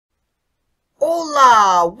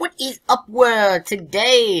Hola! What is up, world?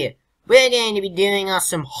 Today, we're going to be doing us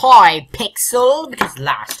some Hypixel, because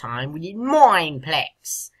last time we did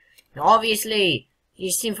Mineplex. Now, obviously,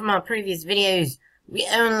 you've seen from our previous videos, we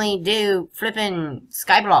only do flippin'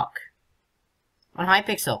 Skyblock on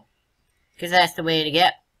Hypixel, because that's the way to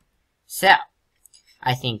get. So,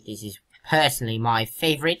 I think this is personally my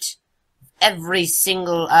favorite. Every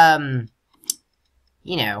single,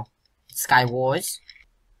 you know, Sky Wars.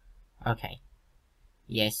 Okay.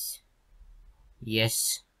 Yes.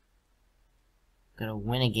 Yes. Gotta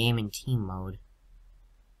win a game in team mode.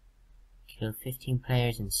 Kill 15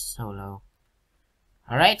 players in solo.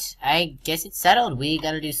 Alright, I guess it's settled. We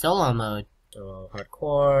gotta do solo mode. So,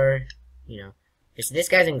 hardcore, you know. So this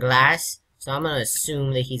guy's in glass, so I'm gonna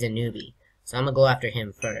assume that he's a newbie. So I'm gonna go after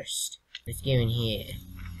him first. Let's go in here.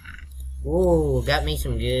 Ooh, got me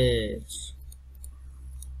some goods.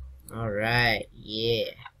 Alright,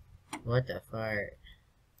 yeah. What the fart?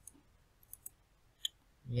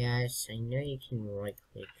 Yes, I know you can right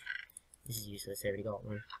click. This is useless, I already got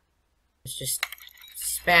one. Let's just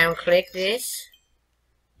spam click this.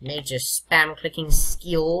 Major spam clicking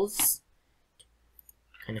skills.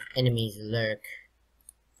 Kind of enemies lurk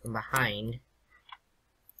from behind.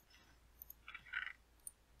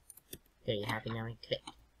 There, you happy now? I click.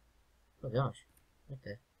 Oh gosh, what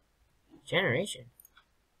the generation?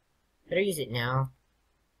 Better use it now.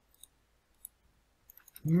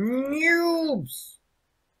 Noobs!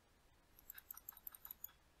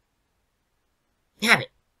 Have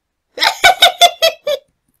it.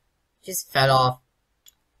 Just fell off.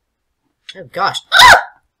 Oh gosh. Ah!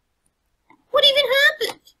 What even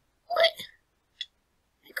happened? What?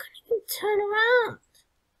 I couldn't even turn around.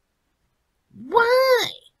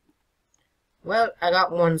 Why? Well, I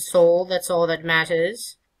got one soul, that's all that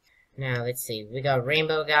matters. Now, let's see. We got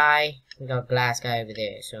Rainbow Guy, we got Glass Guy over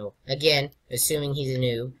there. So, again, assuming he's a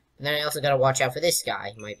noob. And then I also gotta watch out for this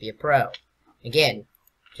guy. He might be a pro. Again,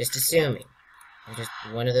 just assuming. I'm just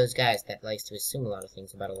one of those guys that likes to assume a lot of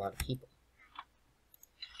things about a lot of people.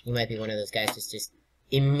 You might be one of those guys that just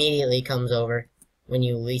immediately comes over when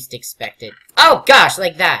you least expect it. Oh gosh,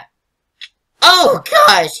 like that! Oh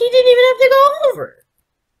gosh, he didn't even have to go over!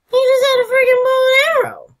 He just had a freaking bow and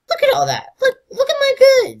arrow! Look at all that! Look at my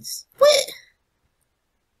goods! What?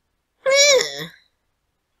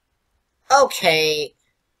 Okay.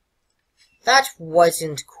 That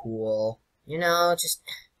wasn't cool. You know, just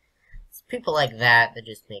people like that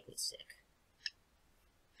just make me sick.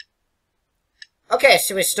 Okay,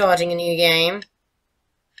 so we're starting a new game.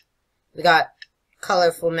 We got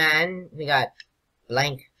Colorful Man. We got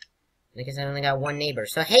Blank. Because I only got one neighbor.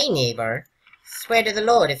 So, hey neighbor, swear to the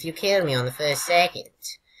Lord if you kill me on the first second.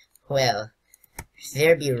 Well,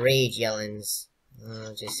 there be rage yellings.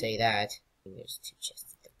 I'll just say that. There's two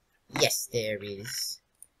chests. Yes, there is.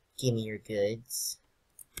 Give me your goods.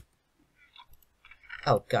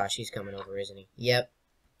 Oh gosh, he's coming over, isn't he? Yep.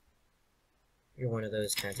 You're one of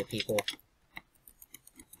those kinds of people.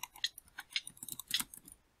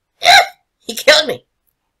 Ah! He killed me!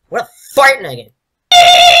 What a fart nugget!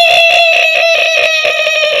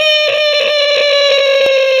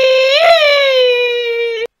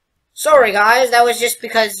 Sorry guys, that was just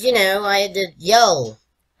because, you know, I had to yell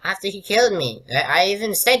after he killed me. I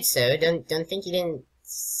even said so. Don't think you didn't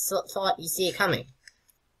thought you see it coming.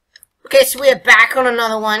 Okay, so we're back on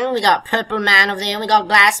another one. We got Purple Man over there, and we got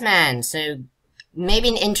Glass Man. So, maybe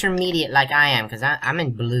an intermediate like I am, because I'm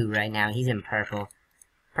in blue right now. He's in purple.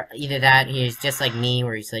 Either that, he's just like me,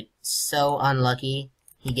 where he's like so unlucky.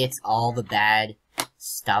 He gets all the bad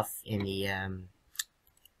stuff in the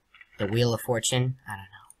Wheel of Fortune. I don't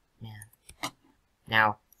know, man.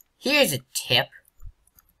 Now, here's a tip.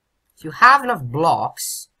 If you have enough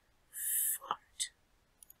blocks,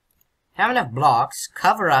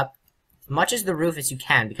 cover up as much as the roof as you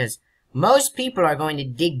can, because most people are going to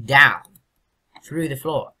dig down through the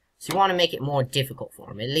floor. So you want to make it more difficult for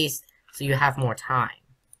them, at least so you have more time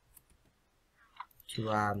to,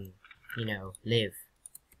 you know, live.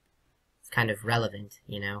 It's kind of relevant,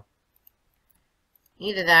 you know.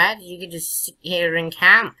 Either that, you could just sit here and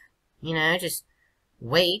camp, you know, just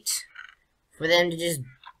wait for them to just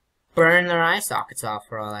burn their eye sockets off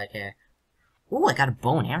for all I care. Ooh, I got a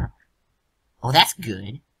bow and arrow. Oh, that's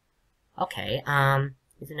good. Okay,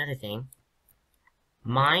 here's another thing.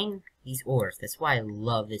 Mine these ores. That's why I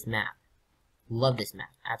love this map. Love this map.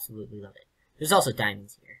 Absolutely love it. There's also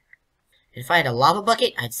diamonds here. If I had a lava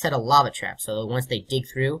bucket, I'd set a lava trap, so once they dig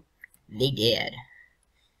through, they dead.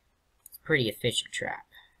 It's a pretty efficient trap.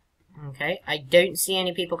 Okay, I don't see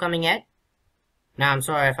any people coming yet. Now, I'm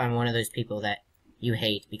sorry if I'm one of those people that you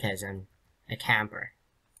hate because I'm a camper.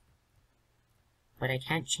 But I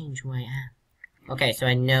can't change who I am. Okay, so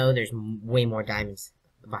I know there's way more diamonds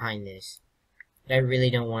behind this. But I really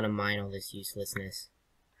don't want to mine all this uselessness.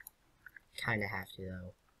 Kinda have to,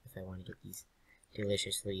 though, if I want to get these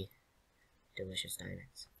deliciously delicious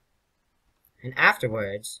diamonds. And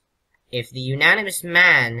afterwards, if the unanimous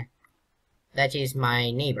man that is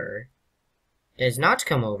my neighbor does not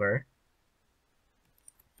come over,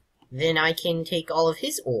 then I can take all of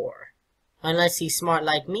his ore. Unless he's smart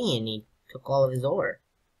like me and he took all of his ore.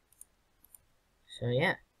 So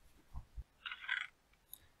yeah.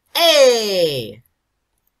 Hey!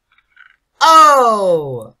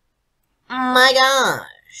 Oh! My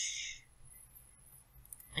gosh!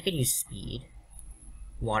 I could use speed.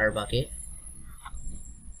 Water bucket.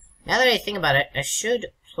 Now that I think about it, I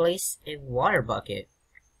should place a water bucket.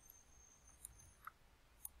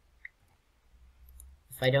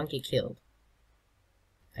 If I don't get killed.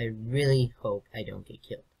 I really hope I don't get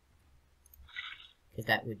killed. Because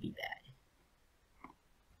that would be bad.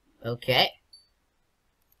 Okay.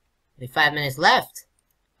 Only 5 minutes left.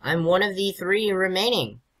 I'm one of the 3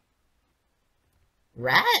 remaining.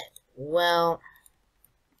 Right? Well...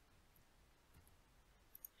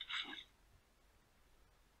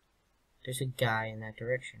 there's a guy in that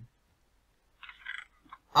direction.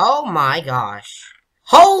 Oh my gosh.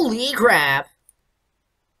 Holy crap!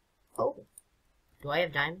 Oh. Do I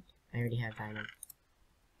have diamond? I already have diamond.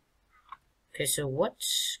 Okay, so what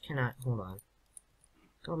can I... hold on.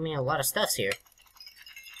 Got me a lot of stuffs here.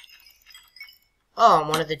 Oh, I'm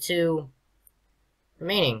one of the 2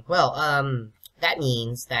 remaining. Well, that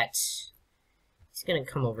means that he's gonna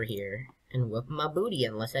come over here and whip my booty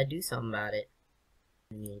unless I do something about it.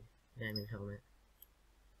 I need diamond helmet.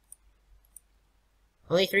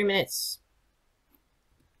 Only 3 minutes.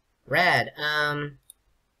 Rad.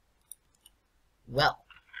 Well.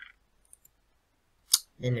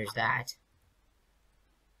 Then there's that.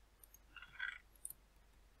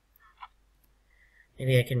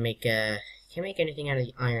 Maybe I can make, can't make anything out of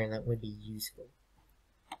the iron that would be useful.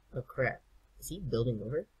 Oh crap. Is he building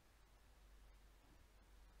over?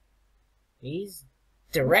 He's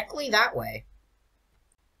directly that way.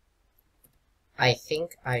 I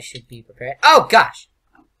think I should be prepared. Oh gosh!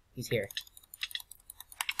 He's here.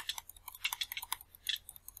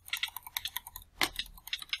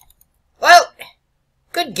 Well,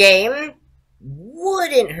 good game.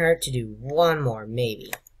 Wouldn't hurt to do one more,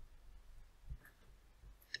 maybe.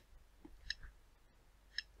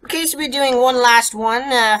 Okay, so we're doing one last one.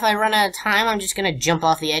 If I run out of time, I'm just gonna jump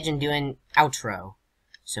off the edge and do an outro.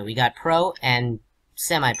 So we got pro and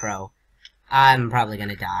semi-pro. I'm probably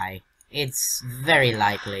gonna die. It's very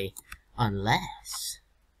likely. Unless...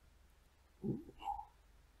 ooh,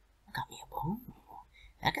 I got me a bone.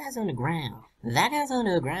 That guy's on the ground. That guy's on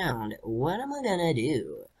the ground. What am I gonna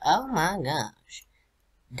do? Oh my gosh.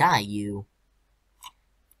 Die, you.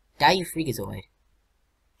 Die, you freakazoid.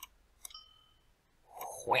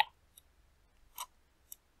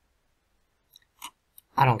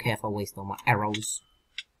 I don't care if I waste all my arrows.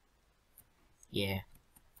 Yeah,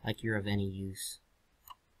 like you're of any use.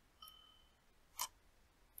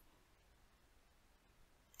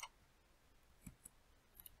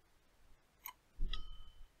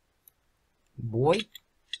 Boy.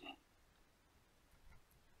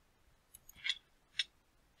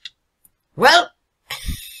 Well.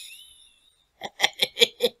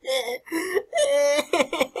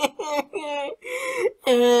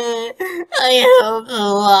 I hope the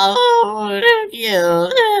lava would have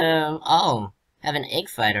killed him. Oh, have an egg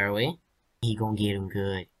fight, are we? He gonna get him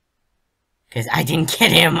good. Cause I didn't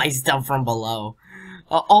get him my stuff from below.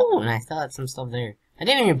 Oh, and I still had some stuff there. I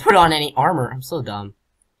didn't even put on any armor. I'm so dumb.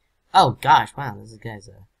 Oh gosh, wow, this guy's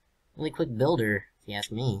a really quick builder, if you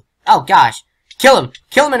ask me. Oh gosh, kill him!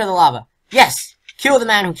 Kill him into the lava! Yes! Kill the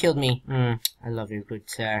man who killed me! I love you, good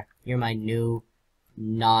sir. You're my new,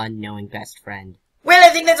 non-knowing best friend. Well,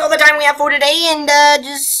 I think that's all the time we have for today, and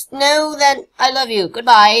just know that I love you.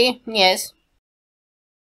 Goodbye. Yes.